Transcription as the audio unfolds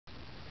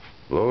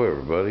Hello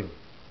everybody,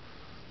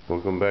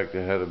 welcome back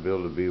to How to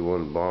Build a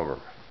B-1 Bomber.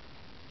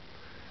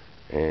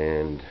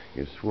 And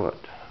guess what,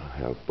 I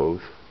have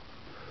both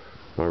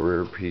my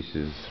rear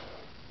pieces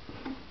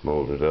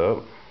molded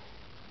up.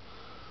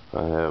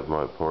 I have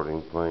my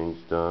parting planes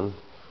done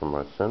for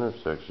my center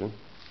section,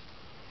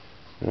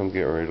 and I'm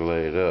getting ready to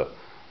lay it up.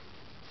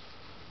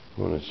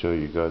 I want to show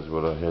you guys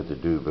what I had to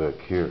do back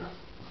here.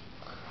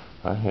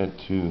 I had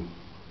to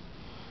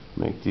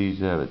make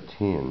these out of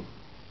tin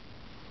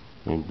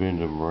and bend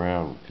them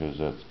around because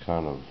that's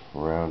kind of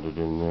rounded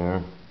in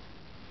there,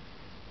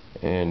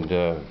 and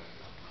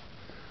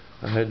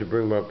I had to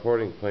bring my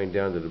parting plane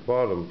down to the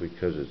bottom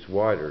because it's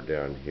wider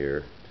down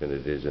here than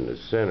it is in the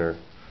center,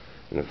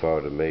 and if I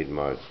would have made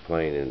my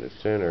plane in the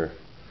center,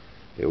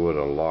 it would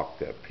have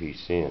locked that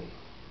piece in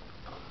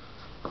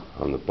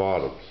on the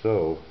bottom.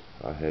 So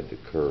I had to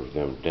curve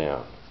them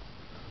down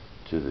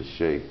to the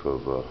shape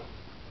of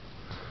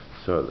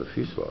side of the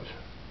fuselage.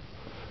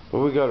 But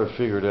we got her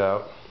figured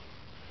out.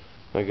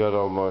 I got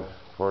all my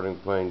parting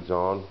planes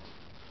on,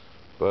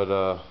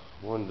 but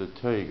wanted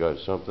to tell you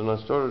guys something. I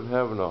started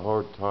having a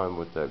hard time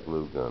with that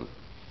glue gun.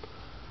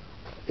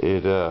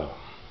 I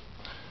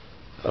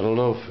don't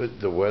know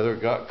if the weather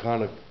got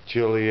kind of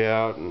chilly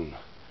out, and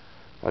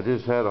I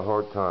just had a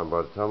hard time.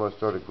 By the time I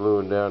started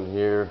gluing down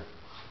here,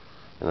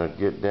 and I'd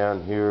get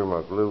down here,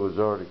 my glue was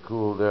already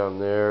cool down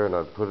there, and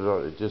I'd put it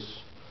on, it just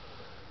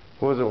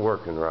wasn't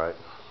working right.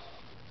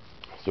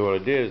 So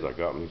what I did is I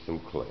got me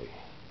some clay.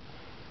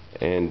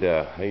 And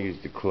I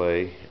used the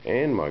clay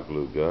and my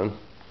glue gun,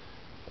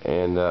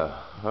 and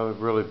I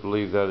really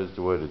believe that is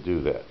the way to do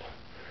that.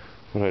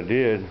 What I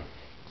did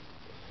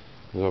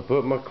is I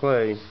put my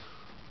clay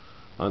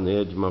on the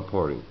edge of my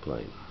parting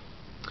plane.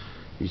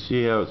 You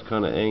see how it's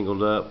kind of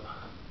angled up,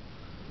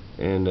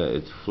 and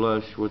it's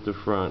flush with the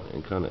front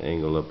and kind of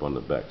angled up on the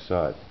back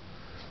side.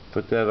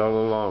 Put that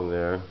all along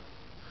there.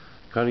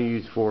 Kind of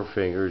used 4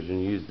 fingers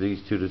and used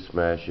these 2 to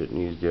smash it, and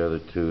used the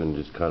other 2 and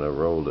just kind of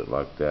rolled it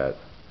like that.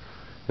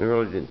 It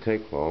really didn't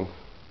take long.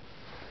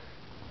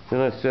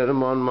 Then I set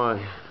them on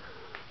my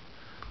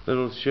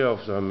little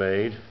shelves I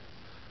made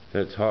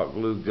that's hot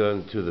glue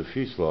gun to the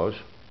fuselage.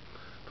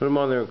 Put them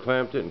on there and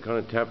clamped it and kind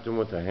of tapped them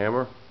with a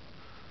hammer,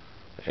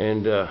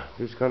 and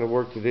just kind of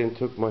worked it in.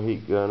 Took my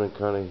heat gun and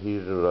kind of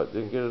heated it up.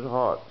 Didn't get it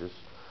hot, just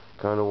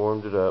kind of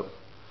warmed it up.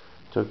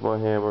 Took my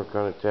hammer,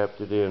 kind of tapped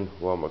it in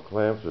while my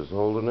clamps was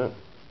holding it.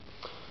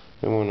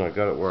 And when I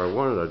got it where I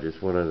wanted, I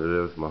just went under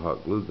there with my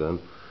hot glue gun,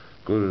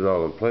 glued it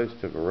all in place,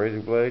 took a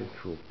razor blade,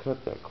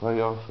 cut that clay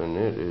off, and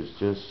it is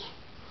just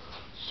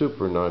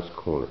super nice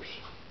corners.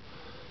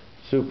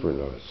 Super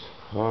nice.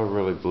 I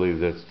really believe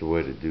that's the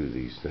way to do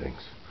these things.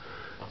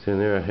 So in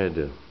there I had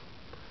to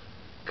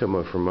cut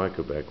my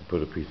Formica back and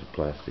put a piece of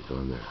plastic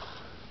on there.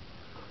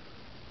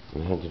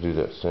 And I had to do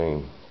that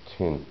same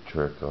tin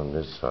trick on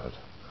this side.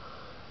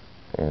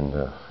 And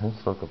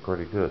it's looking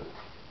pretty good.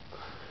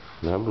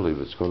 And I believe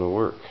it's going to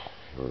work,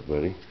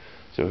 everybody.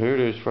 So here it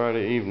is,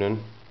 Friday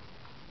evening.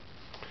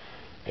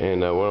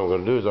 And what I'm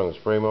going to do is I'm going to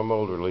spray my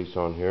mold release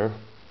on here,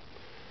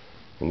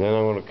 and then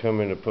I'm going to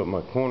come in and put my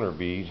corner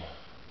bead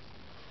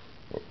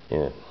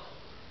in.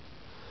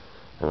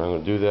 And I'm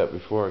going to do that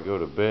before I go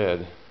to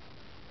bed.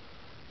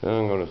 Then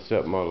I'm going to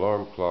set my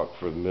alarm clock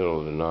for the middle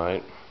of the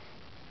night,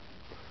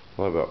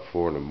 probably about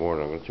 4 in the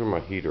morning. I'm going to turn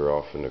my heater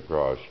off in the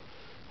garage.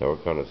 That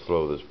will kind of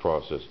slow this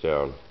process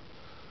down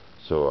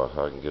so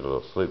I can get a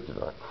little sleep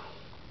tonight.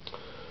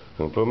 I'm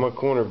going to put my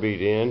corner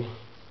bead in.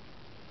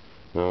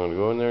 Now I'm going to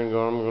go in there and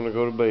I'm going to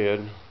go to bed,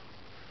 and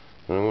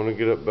I'm going to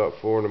get up about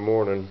 4 in the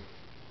morning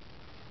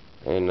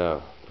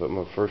and put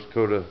my first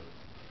coat of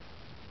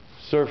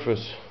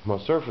my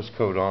surface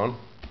coat on,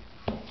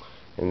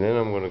 and then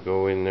I'm going to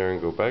go in there and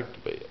go back to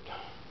bed.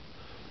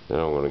 Then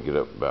I'm going to get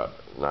up about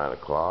 9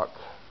 o'clock,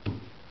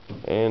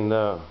 and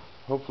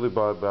hopefully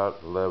by about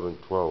 11,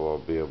 12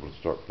 I'll be able to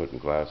start putting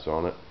glass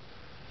on it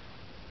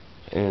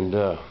and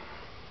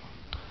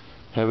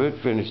have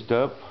it finished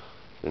up.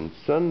 And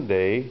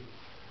Sunday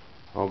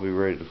I'll be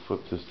ready to flip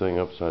this thing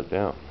upside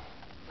down.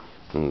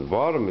 And the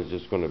bottom is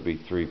just going to be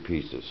 3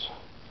 pieces.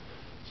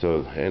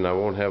 So, and I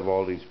won't have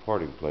all these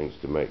parting planes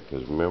to make,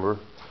 because remember,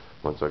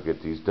 once I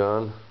get these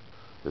done,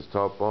 this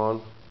top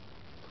on,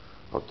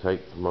 I'll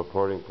take my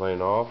parting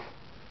plane off,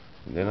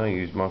 and then I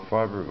use my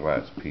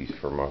fiberglass piece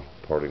for my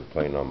parting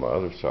plane on my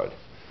other side.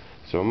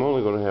 So I'm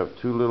only going to have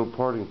 2 little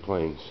parting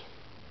planes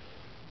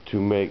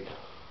to make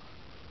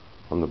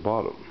on the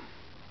bottom.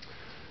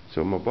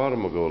 So my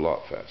bottom will go a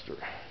lot faster.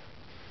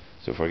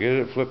 So if I get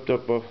it flipped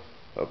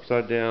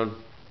upside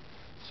down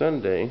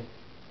Sunday,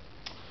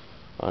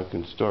 I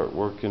can start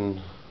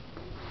working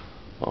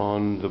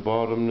on the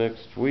bottom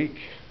next week,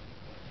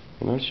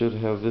 and I should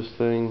have this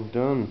thing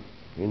done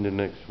in the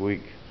next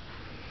week.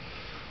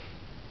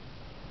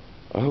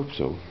 I hope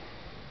so.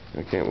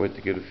 I can't wait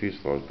to get a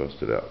fuselage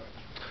busted out.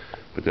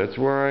 But that's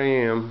where I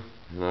am,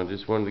 and I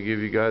just wanted to give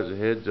you guys a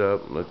heads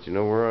up and let you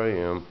know where I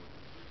am.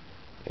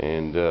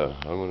 And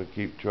I'm going to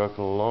keep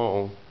trucking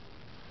along.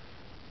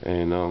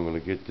 And I'm going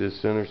to get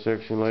this center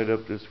section laid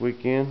up this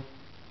weekend.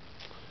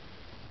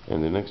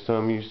 And the next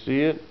time you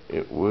see it,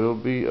 it will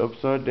be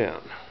upside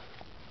down.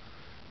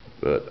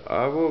 But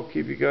I will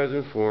keep you guys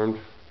informed,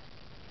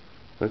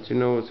 let you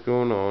know what's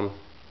going on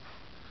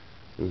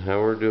and how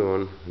we're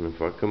doing, and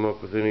if I come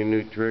up with any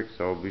new tricks,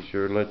 I'll be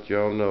sure to let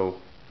y'all know.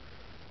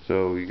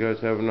 So you guys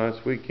have a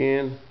nice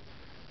weekend,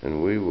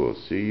 and we will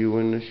see you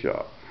in the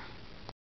shop.